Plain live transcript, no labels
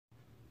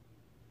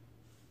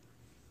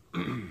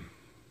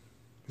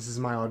This is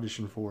my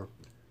audition for.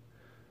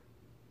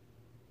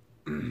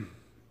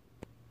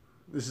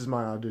 This is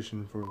my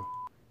audition for.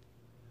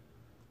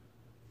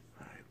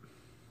 Alright.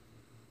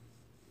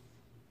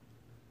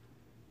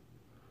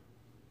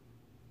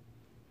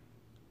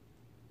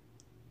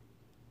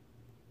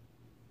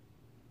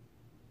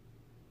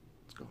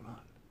 What's going on?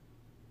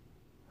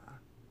 Huh?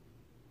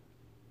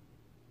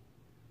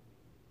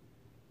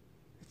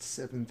 It's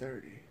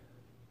 7:30.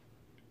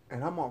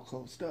 And I'm all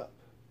closed up.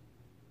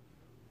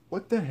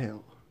 What the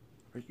hell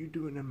are you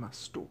doing in my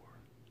store?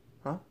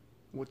 Huh?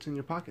 What's in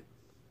your pocket?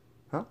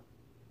 Huh?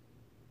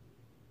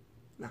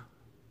 No.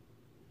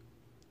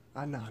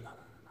 No.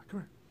 Come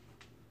here.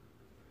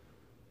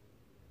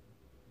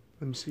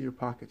 Let me see your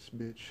pockets,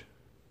 bitch.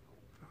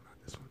 No,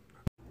 not this one.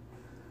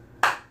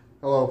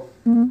 Hello.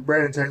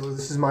 Brandon Taylor.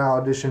 This is my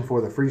audition for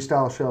the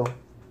freestyle show.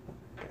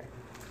 Okay.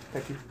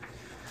 Thank you.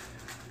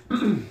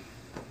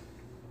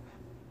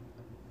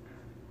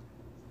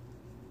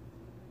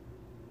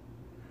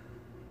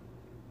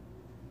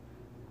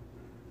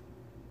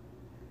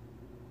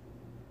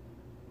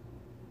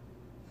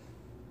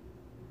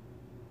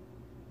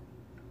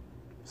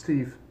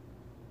 Steve,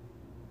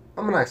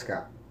 I'm a nice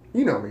guy.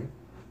 You know me.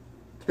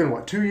 It's been,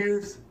 what, 2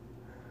 years?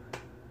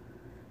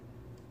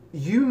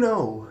 You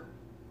know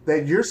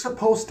that you're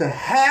supposed to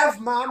have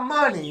my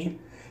money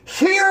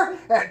here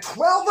at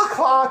 12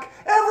 o'clock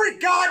every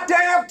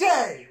goddamn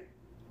day.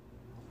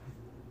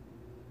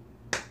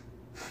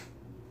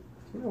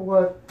 You know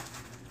what?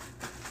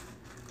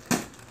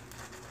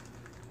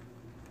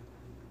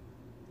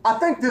 I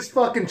think this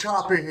fucking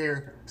chopper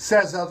here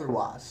says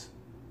otherwise.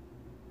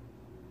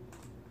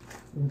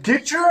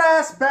 Get your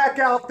ass back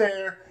out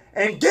there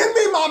and give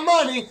me my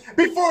money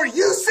before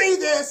you see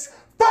this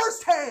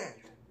firsthand.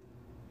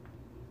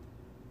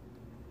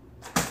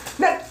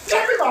 Now,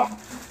 give me my...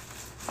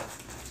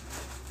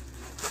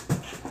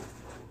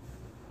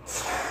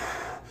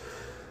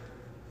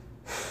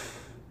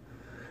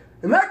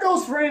 And that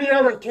goes for any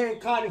other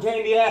cotton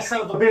candy ass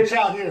son of a bitch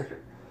out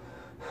here.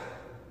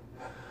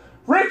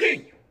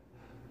 Ricky,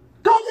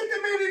 go get the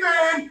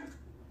minivan.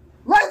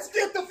 Let's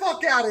get the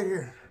fuck out of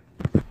here.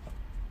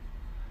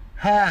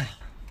 But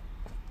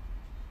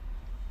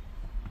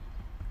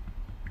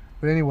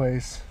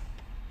anyways,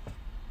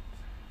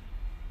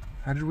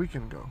 how'd your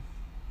weekend go?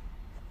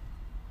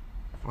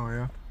 Oh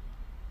yeah?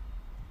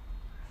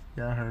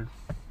 Yeah,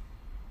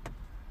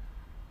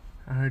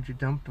 I heard you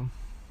dumped him.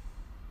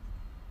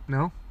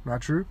 No?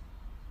 Not true?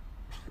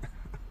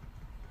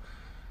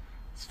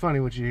 It's funny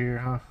what you hear,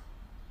 huh?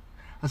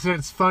 I said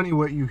it's funny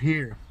what you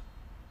hear.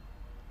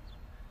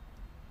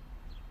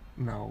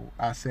 No,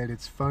 I said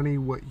it's funny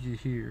what you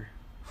hear.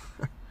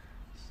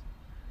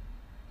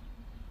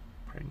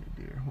 Pregnant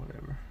deer,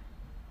 whatever.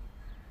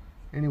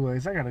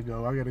 Anyways, I gotta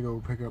go. I gotta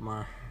go pick up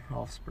my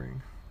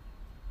offspring.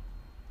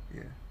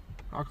 Yeah,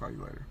 I'll call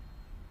you later.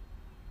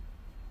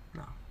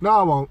 No,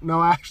 I won't.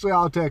 No, actually,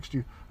 I'll text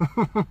you.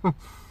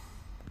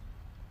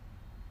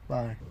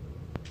 Bye.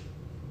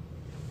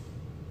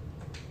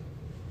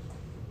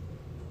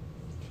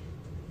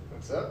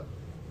 What's up?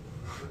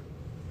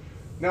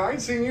 No, I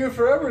ain't seen you in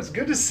forever. It's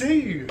good to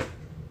see you.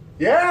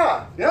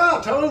 Yeah,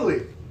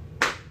 totally.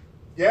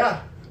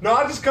 Yeah. No,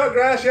 I just cut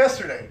grass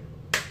yesterday.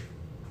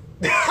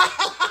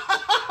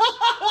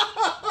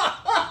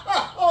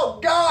 Oh,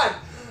 God.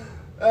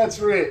 That's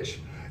rich.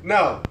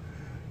 No.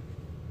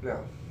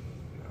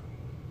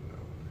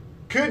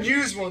 Could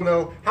use one,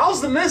 though.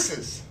 How's the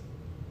missus?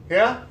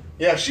 Yeah?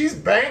 Yeah, she's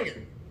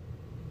banging.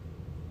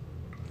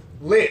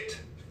 Lit.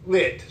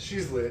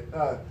 She's lit.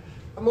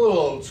 I'm a little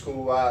old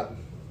school.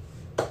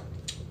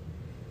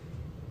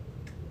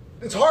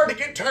 It's hard to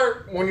get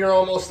turned when you're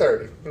almost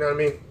 30. You know what I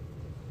mean?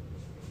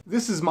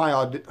 This is my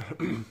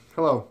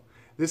Hello.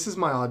 This is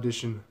my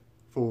audition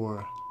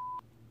for...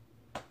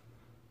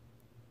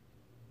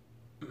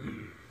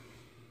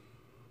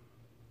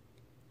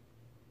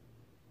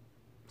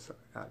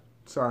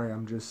 Sorry,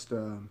 I'm just...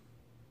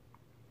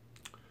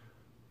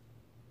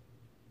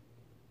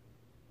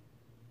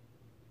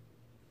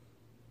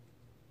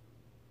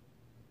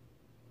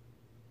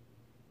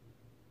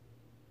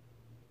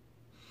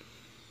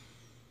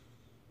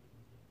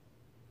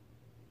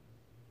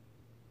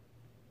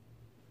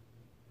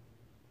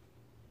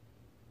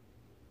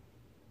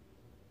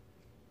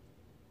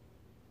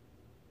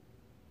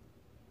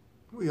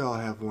 We all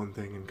have one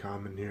thing in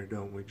common here,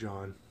 don't we,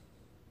 John?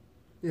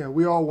 Yeah,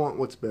 we all want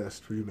what's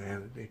best for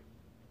humanity.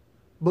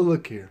 But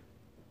look here.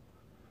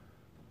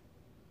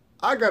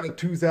 I got a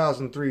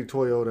 2003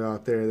 Toyota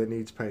out there that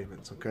needs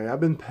payments, okay? I've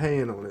been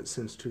paying on it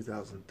since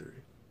 2003.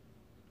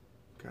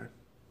 Okay?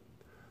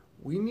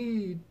 We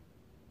need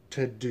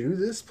to do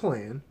this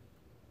plan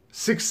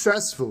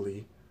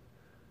successfully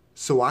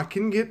so I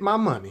can get my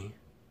money.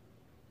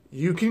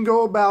 You can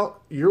go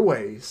about your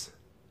ways.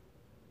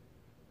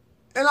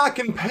 And I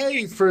can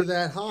pay for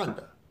that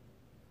Honda.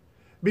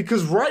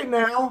 Because right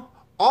now,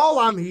 all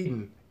I'm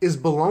eating is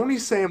bologna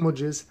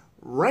sandwiches,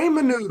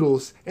 ramen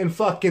noodles, and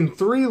fucking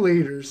 3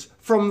 liters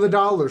from the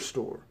dollar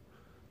store.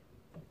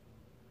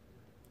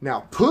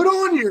 Now put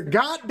on your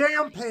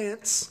goddamn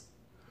pants,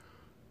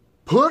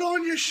 Put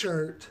on your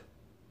shirt.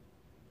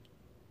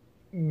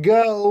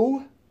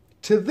 Go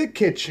to the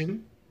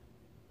kitchen.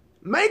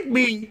 Make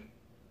me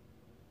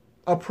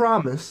a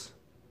promise.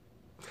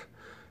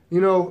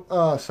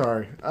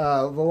 Sorry.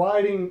 The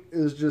lighting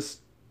is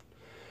just.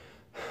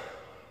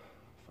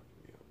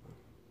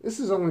 This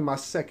is only my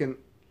second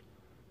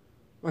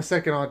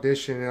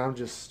audition, and I'm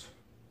just.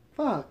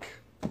 Fuck.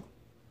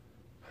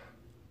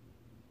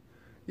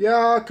 Yeah,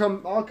 I'll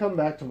come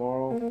back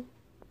tomorrow.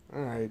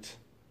 All right.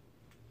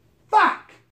 Fuck!